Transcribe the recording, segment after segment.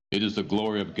It is the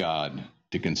glory of God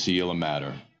to conceal a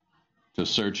matter. To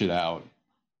search it out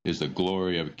is the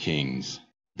glory of kings.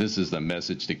 This is the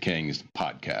Message to Kings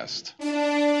podcast.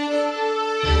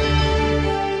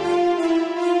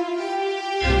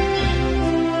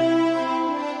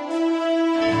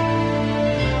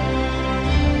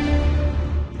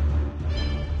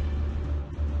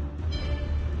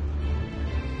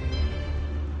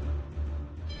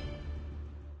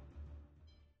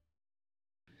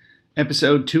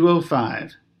 Episode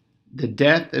 205, The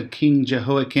Death of King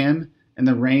Jehoiakim and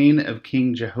the Reign of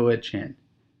King Jehoiachin.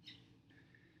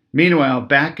 Meanwhile,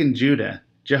 back in Judah,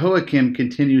 Jehoiakim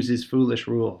continues his foolish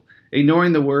rule,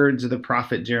 ignoring the words of the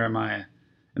prophet Jeremiah.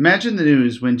 Imagine the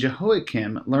news when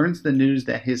Jehoiakim learns the news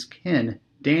that his kin,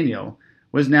 Daniel,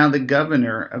 was now the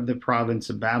governor of the province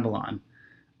of Babylon.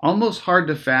 Almost hard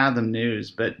to fathom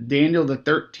news, but Daniel, the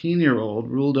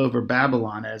 13-year-old, ruled over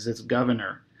Babylon as its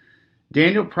governor.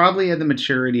 Daniel probably had the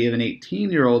maturity of an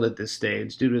 18-year-old at this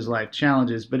stage due to his life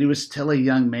challenges, but he was still a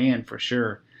young man for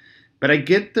sure. But I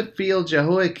get the feel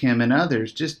Jehoiakim and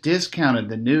others just discounted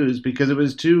the news because it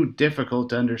was too difficult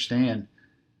to understand.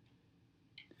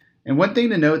 And one thing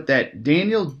to note that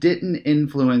Daniel didn't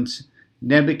influence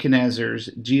Nebuchadnezzar's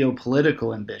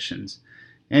geopolitical ambitions,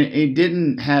 and he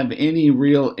didn't have any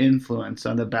real influence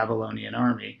on the Babylonian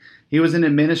army. He was an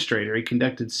administrator. He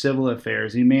conducted civil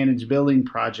affairs. He managed building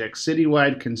projects,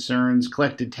 citywide concerns,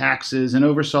 collected taxes, and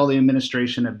oversaw the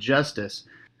administration of justice.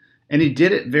 And he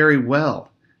did it very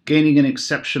well, gaining an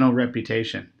exceptional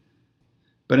reputation.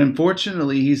 But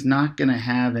unfortunately, he's not going to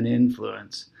have an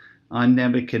influence on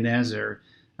Nebuchadnezzar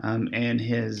and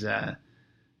his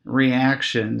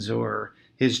reactions or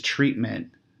his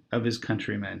treatment of his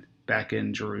countrymen back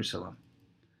in Jerusalem.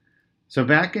 So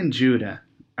back in Judah,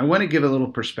 I want to give a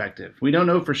little perspective. We don't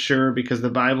know for sure because the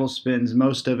Bible spends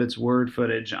most of its word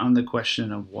footage on the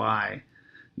question of why,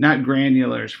 not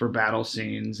granulars for battle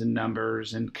scenes and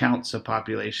numbers and counts of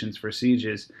populations for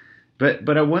sieges,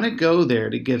 but I want to go there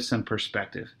to give some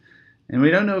perspective. And we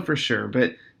don't know for sure,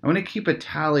 but I want to keep a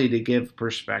tally to give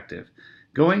perspective.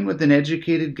 Going with an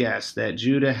educated guess that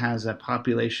Judah has a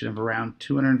population of around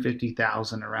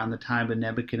 250,000 around the time of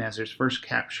Nebuchadnezzar's first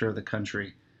capture of the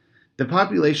country. The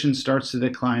population starts to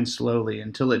decline slowly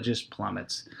until it just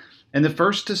plummets. And the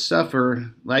first to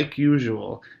suffer, like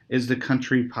usual, is the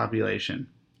country population.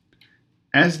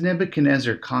 As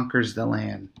Nebuchadnezzar conquers the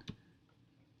land,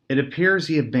 it appears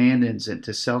he abandons it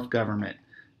to self-government,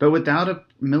 but without a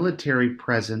military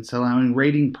presence allowing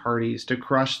raiding parties to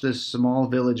crush the small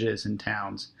villages and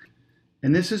towns.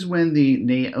 And this is when the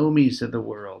Naomis of the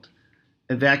world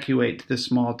evacuate to the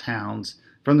small towns,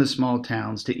 from the small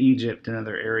towns to Egypt and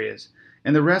other areas.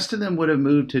 And the rest of them would have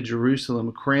moved to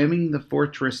Jerusalem, cramming the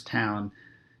fortress town.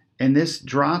 And this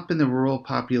drop in the rural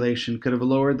population could have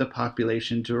lowered the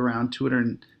population to around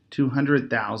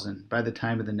 200,000 by the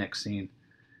time of the next scene.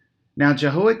 Now,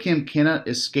 Jehoiakim cannot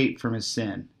escape from his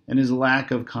sin and his lack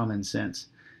of common sense.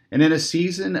 And in a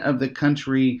season of the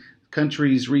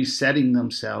countries resetting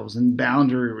themselves and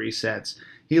boundary resets,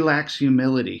 he lacks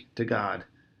humility to God.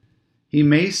 He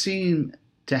may seem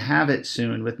to have it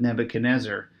soon with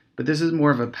Nebuchadnezzar, but this is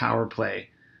more of a power play,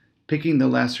 picking the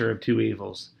lesser of two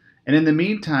evils. And in the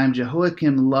meantime,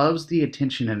 Jehoiakim loves the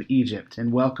attention of Egypt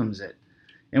and welcomes it.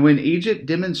 And when Egypt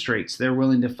demonstrates they're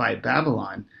willing to fight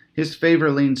Babylon, his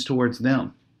favor leans towards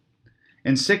them.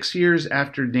 And 6 years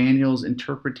after Daniel's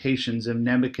interpretations of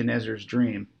Nebuchadnezzar's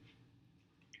dream,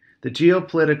 the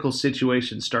geopolitical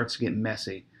situation starts to get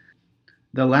messy.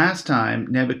 The last time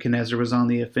Nebuchadnezzar was on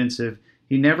the offensive,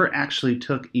 he never actually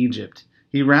took Egypt.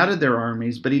 He routed their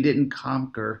armies, but he didn't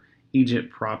conquer Egypt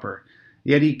proper.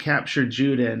 Yet he captured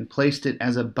Judah and placed it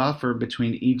as a buffer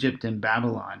between Egypt and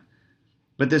Babylon.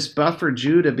 But this buffer,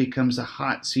 Judah, becomes a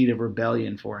hot seat of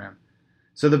rebellion for him.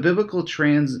 So the biblical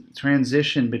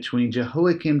transition between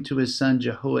Jehoiakim to his son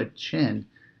Jehoiachin,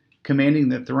 commanding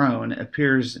the throne,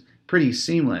 appears pretty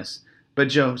seamless. But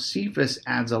Josephus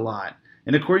adds a lot.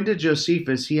 And according to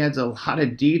Josephus, he adds a lot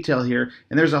of detail here,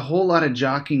 and there's a whole lot of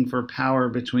jockeying for power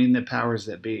between the powers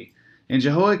that be. And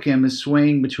Jehoiakim is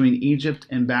swaying between Egypt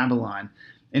and Babylon.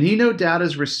 And he no doubt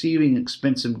is receiving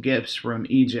expensive gifts from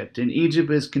Egypt, and Egypt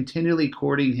is continually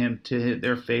courting him to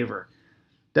their favor.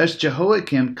 Thus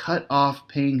Jehoiakim cut off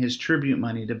paying his tribute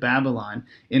money to Babylon,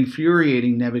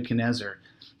 infuriating Nebuchadnezzar.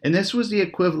 And this was the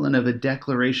equivalent of a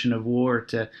declaration of war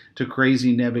to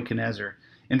crazy Nebuchadnezzar.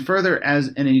 And further, as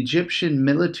an Egyptian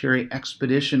military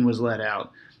expedition was led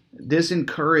out, this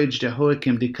encouraged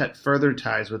Jehoiakim to cut further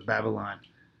ties with Babylon.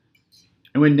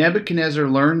 And when Nebuchadnezzar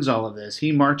learns all of this,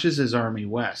 he marches his army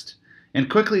west. And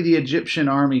quickly the Egyptian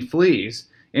army flees,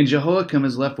 and Jehoiakim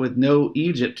is left with no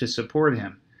Egypt to support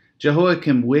him.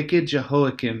 Wicked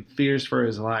Jehoiakim fears for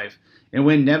his life. And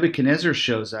when Nebuchadnezzar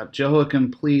shows up,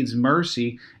 Jehoiakim pleads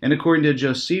mercy, and according to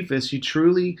Josephus, he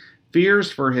truly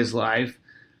fears for his life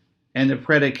and the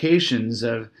predications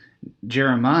of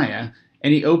Jeremiah,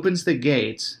 and he opens the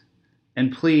gates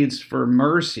and pleads for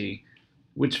mercy,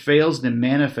 which fails to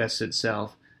manifest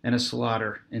itself, and a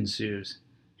slaughter ensues.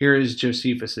 Here is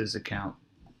Josephus's account.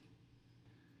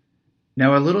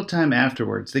 Now a little time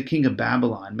afterwards, the king of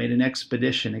Babylon made an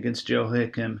expedition against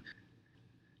Jehoiakim,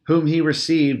 whom he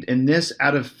received, and this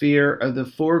out of fear of the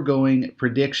foregoing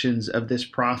predictions of this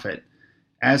prophet,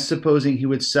 as supposing he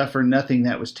would suffer nothing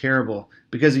that was terrible,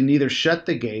 because he neither shut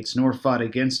the gates nor fought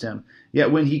against him.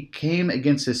 Yet when he came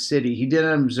against the city, he did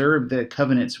not observe the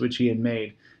covenants which he had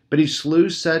made, but he slew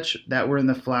such that were in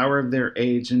the flower of their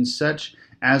age, and such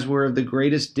as were of the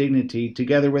greatest dignity,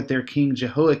 together with their king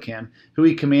Jehoiakim, who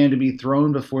he commanded to be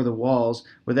thrown before the walls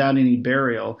without any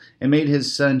burial, and made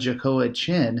his son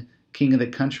Jehoiachin king of the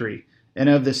country and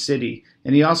of the city.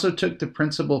 And he also took the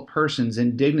principal persons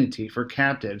in dignity for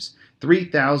captives,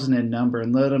 3,000 in number,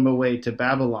 and led them away to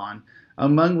Babylon,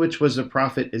 among which was the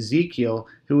prophet Ezekiel,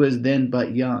 who was then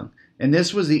but young. And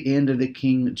this was the end of the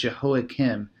king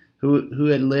Jehoiakim, who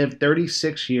had lived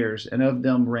 36 years, and of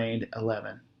them reigned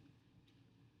 11.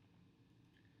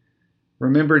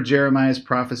 Remember Jeremiah's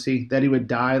prophecy that he would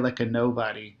die like a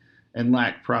nobody and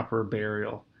lack proper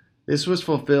burial. This was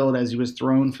fulfilled as he was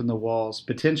thrown from the walls,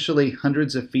 potentially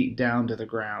hundreds of feet down to the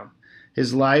ground,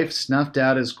 his life snuffed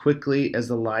out as quickly as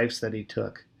the lives that he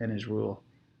took in his rule.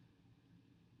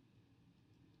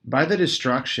 By the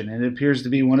destruction, it appears to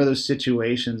be one of those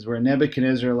situations where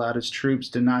Nebuchadnezzar allowed his troops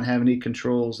to not have any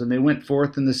controls, and they went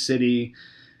forth in the city,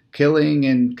 killing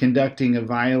and conducting a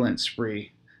violent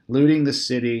spree, looting the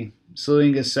city,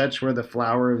 slewing as such were the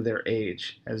flower of their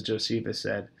age, as Josephus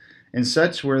said, and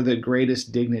such were the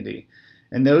greatest dignity.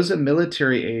 And those of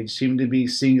military age seemed to be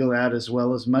singled out, as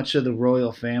well as much of the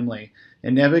royal family,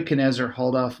 and Nebuchadnezzar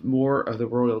hauled off more of the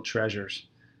royal treasures.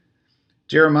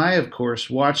 Jeremiah, of course,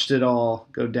 watched it all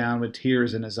go down with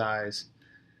tears in his eyes.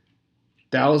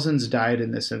 Thousands died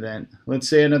in this event. Let's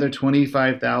say another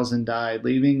 25,000 died,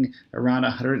 leaving around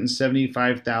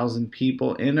 175,000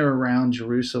 people in or around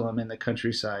Jerusalem in the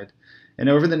countryside. And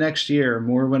over the next year,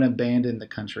 more would abandon the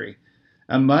country.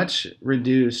 A much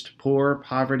reduced, poor,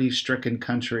 poverty-stricken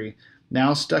country,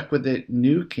 now stuck with a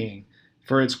new king,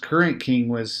 for its current king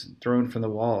was thrown from the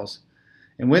walls.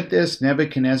 And with this,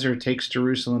 Nebuchadnezzar takes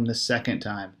Jerusalem the second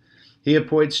time. He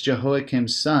appoints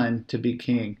Jehoiakim's son to be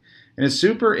king. And it's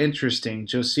super interesting.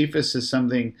 Josephus says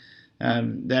something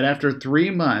that after 3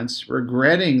 months,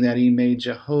 regretting that he made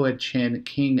Jehoiachin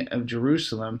king of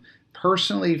Jerusalem,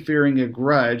 personally fearing a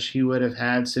grudge he would have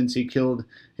had since he killed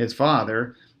his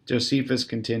father, Josephus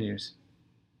continues.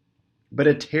 But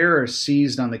a terror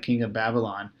seized on the king of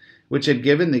Babylon, which had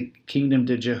given the kingdom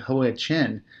to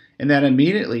Jehoiachin, and that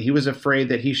immediately he was afraid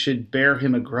that he should bear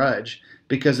him a grudge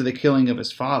because of the killing of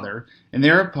his father, and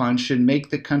thereupon should make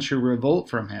the country revolt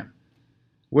from him.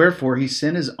 Wherefore he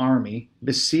sent his army,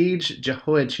 besieged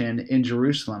Jehoiachin in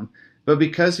Jerusalem, but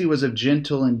because he was of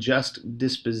gentle and just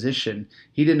disposition,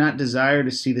 he did not desire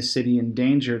to see the city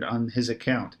endangered on his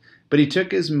account. But he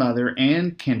took his mother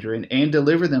and kindred, and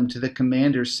delivered them to the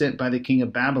commanders sent by the king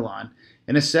of Babylon,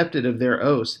 and accepted of their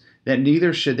oaths, that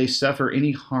neither should they suffer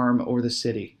any harm or the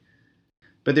city.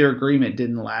 But their agreement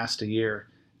didn't last a year.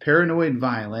 Paranoid,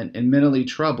 violent, and mentally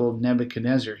troubled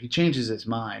Nebuchadnezzar, he changes his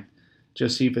mind.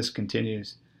 Josephus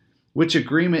continues, which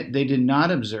agreement they did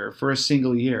not observe for a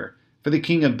single year, for the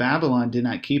king of Babylon did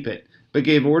not keep it, but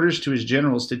gave orders to his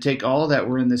generals to take all that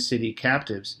were in the city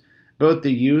captives, both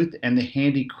the youth and the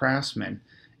handy craftsmen,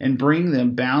 and bring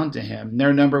them bound to him.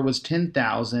 Their number was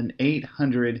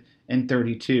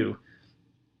 10,832,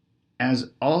 as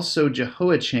also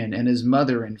Jehoiachin and his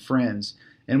mother and friends.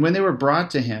 And when they were brought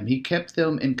to him, he kept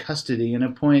them in custody, and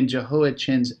appointed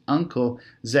Jehoiachin's uncle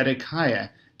Zedekiah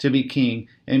to be king,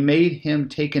 and made him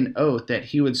take an oath that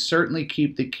he would certainly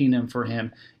keep the kingdom for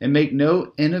him, and make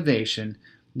no innovation,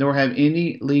 nor have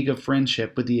any league of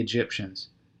friendship with the Egyptians.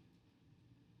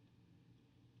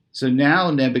 So now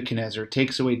Nebuchadnezzar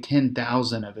takes away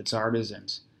 10,000 of its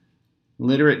artisans,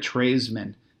 literate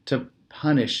tradesmen, to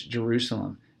punish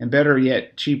Jerusalem, and better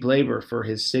yet, cheap labor for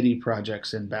his city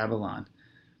projects in Babylon.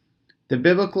 The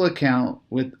biblical account,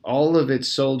 with all of its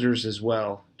soldiers as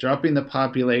well, dropping the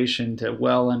population to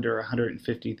well under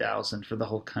 150,000 for the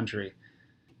whole country.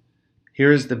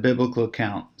 Here is the biblical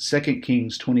account, 2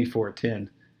 Kings 24:10.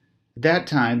 At that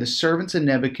time, the servants of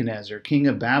Nebuchadnezzar, king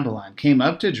of Babylon, came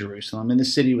up to Jerusalem, and the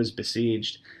city was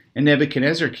besieged. And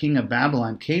Nebuchadnezzar, king of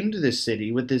Babylon, came to the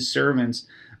city with his servants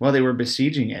while they were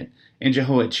besieging it. And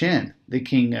Jehoiachin, the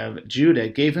king of Judah,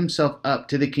 gave himself up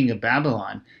to the king of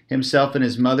Babylon, himself and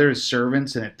his mother, his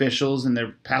servants and officials and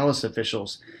their palace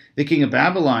officials. The king of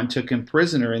Babylon took him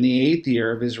prisoner in the 8th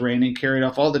year of his reign and carried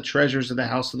off all the treasures of the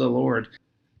house of the Lord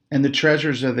and the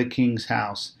treasures of the king's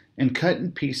house, and cut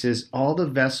in pieces all the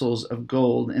vessels of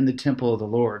gold in the temple of the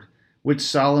Lord, which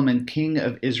Solomon king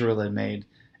of Israel had made,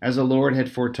 as the Lord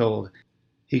had foretold.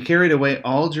 He carried away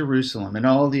all Jerusalem, and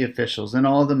all the officials, and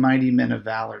all the mighty men of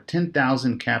valor,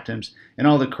 10,000 captives, and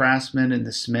all the craftsmen and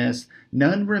the smiths.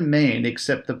 None remained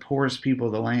except the poorest people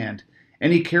of the land.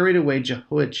 And he carried away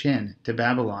Jehoiachin to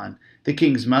Babylon, the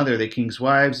king's mother, the king's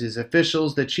wives, his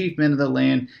officials, the chief men of the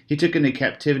land. He took into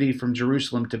captivity from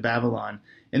Jerusalem to Babylon.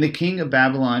 And the king of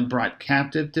Babylon brought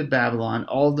captive to Babylon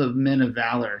all the men of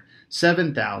valor,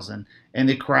 7,000, and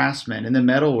the craftsmen and the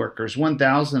metal workers,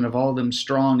 1,000 of all them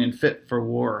strong and fit for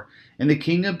war. And the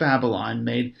king of Babylon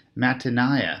made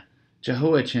Mattaniah,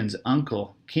 Jehoiachin's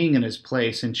uncle, king in his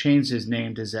place, and changed his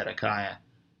name to Zedekiah.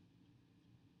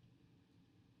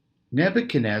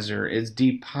 Nebuchadnezzar is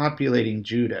depopulating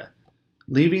Judah,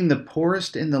 leaving the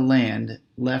poorest in the land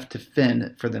left to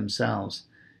fend for themselves.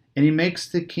 And he makes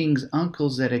the king's uncle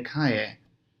Zedekiah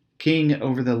king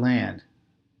over the land,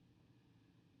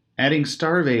 adding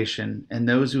starvation and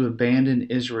those who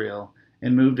abandoned Israel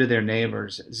and moved to their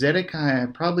neighbors. Zedekiah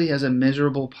probably has a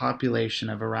miserable population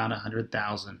of around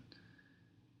 100,000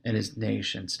 in his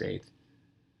nation state.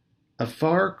 A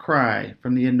far cry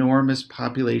from the enormous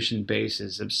population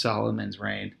bases of Solomon's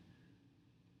reign.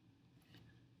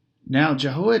 Now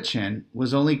Jehoiachin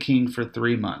was only king for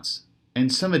 3 months,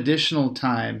 and some additional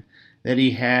time that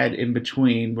he had in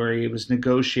between where he was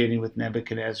negotiating with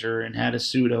Nebuchadnezzar and had a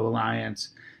pseudo-alliance.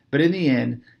 But in the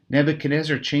end,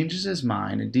 Nebuchadnezzar changes his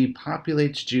mind and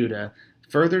depopulates Judah,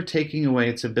 further taking away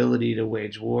its ability to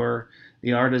wage war.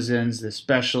 The artisans, the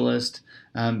specialists,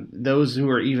 those who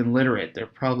are even literate, they're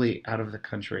probably out of the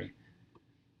country.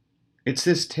 It's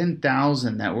this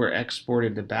 10,000 that were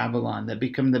exported to Babylon that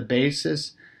become the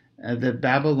basis of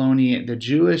the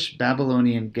Jewish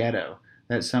Babylonian ghetto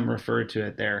that some refer to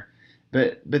it there.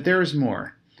 But there is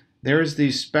more. There is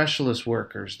these specialist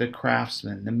workers, the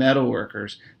craftsmen, the metal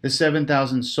workers, the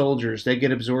 7,000 soldiers that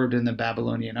get absorbed in the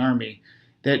Babylonian army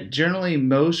that generally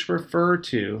most refer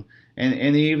to,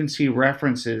 and they even see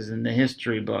references in the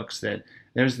history books that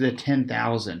there's the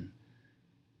 10,000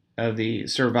 of the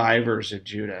survivors of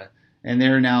Judah, and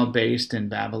they're now based in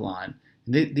Babylon.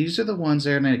 These are the ones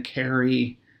that are going to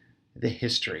carry the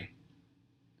history.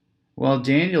 While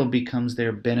Daniel becomes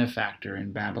their benefactor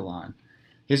in Babylon.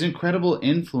 His incredible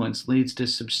influence leads to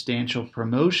substantial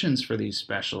promotions for these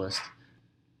specialists,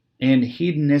 and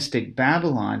hedonistic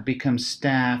Babylon becomes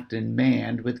staffed and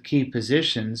manned with key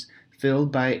positions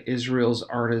filled by Israel's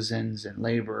artisans and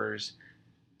laborers,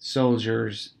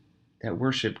 soldiers that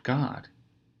worship God.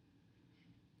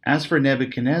 As for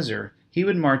Nebuchadnezzar, he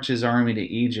would march his army to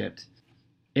Egypt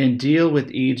and deal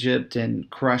with Egypt and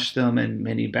crush them in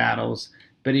many battles,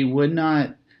 but he would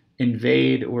not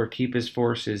invade or keep his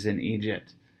forces in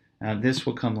Egypt. This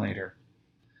will come later.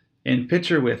 And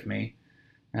picture with me,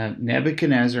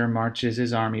 Nebuchadnezzar marches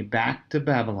his army back to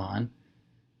Babylon,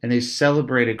 and they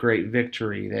celebrate a great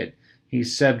victory that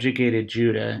he's subjugated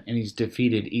Judah and he's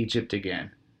defeated Egypt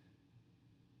again.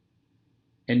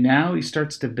 And now he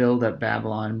starts to build up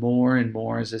Babylon more and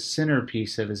more as a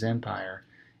centerpiece of his empire.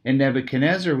 And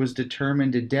Nebuchadnezzar was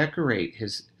determined to decorate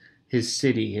his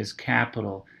city, his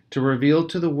capital, to reveal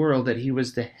to the world that he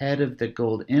was the head of the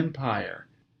gold empire,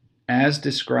 as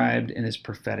described in his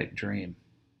prophetic dream.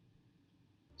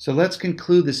 So let's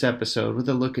conclude this episode with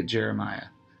a look at Jeremiah.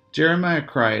 Jeremiah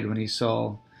cried when he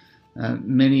saw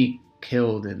many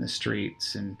killed in the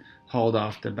streets and hauled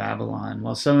off to Babylon,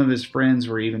 while some of his friends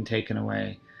were even taken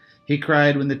away. He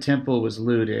cried when the temple was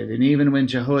looted, and even when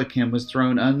Jehoiakim was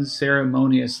thrown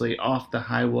unceremoniously off the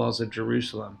high walls of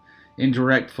Jerusalem, in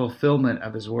direct fulfillment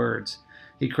of his words.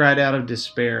 He cried out of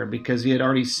despair because he had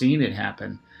already seen it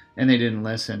happen, and they didn't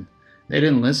listen. They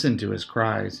didn't listen to his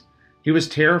cries. He was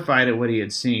terrified at what he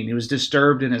had seen. He was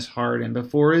disturbed in his heart, and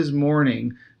before his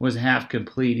mourning was half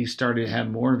complete, he started to have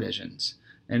more visions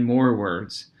and more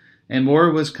words. And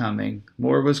more was coming,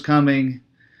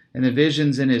 and the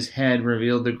visions in his head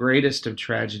revealed the greatest of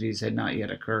tragedies had not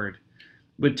yet occurred.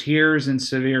 With tears and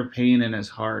severe pain in his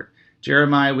heart,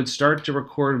 Jeremiah would start to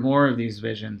record more of these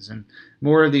visions and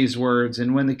more of these words,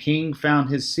 and when the king found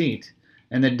his seat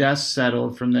and the dust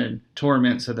settled from the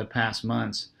torments of the past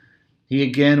months, he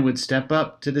again would step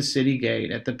up to the city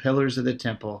gate at the pillars of the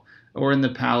temple or in the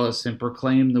palace and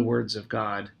proclaim the words of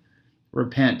God.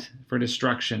 Repent, for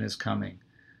destruction is coming.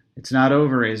 It's not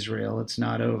over, Israel, it's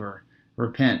not over.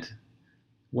 Repent,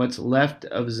 What's left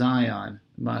of Zion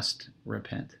must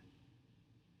repent.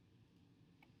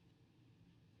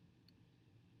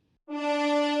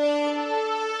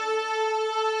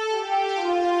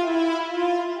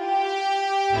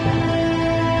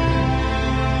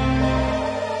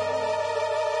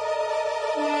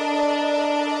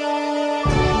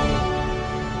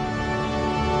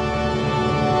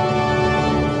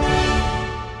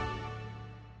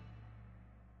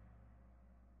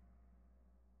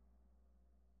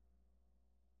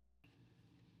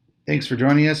 Thanks for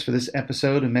joining us for this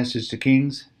episode of Message to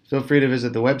Kings. Feel free to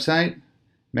visit the website,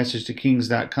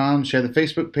 messagetokings.com, share the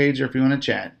Facebook page, or if you want to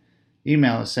chat,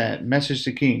 email us at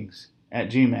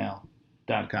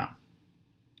messagetokings@gmail.com.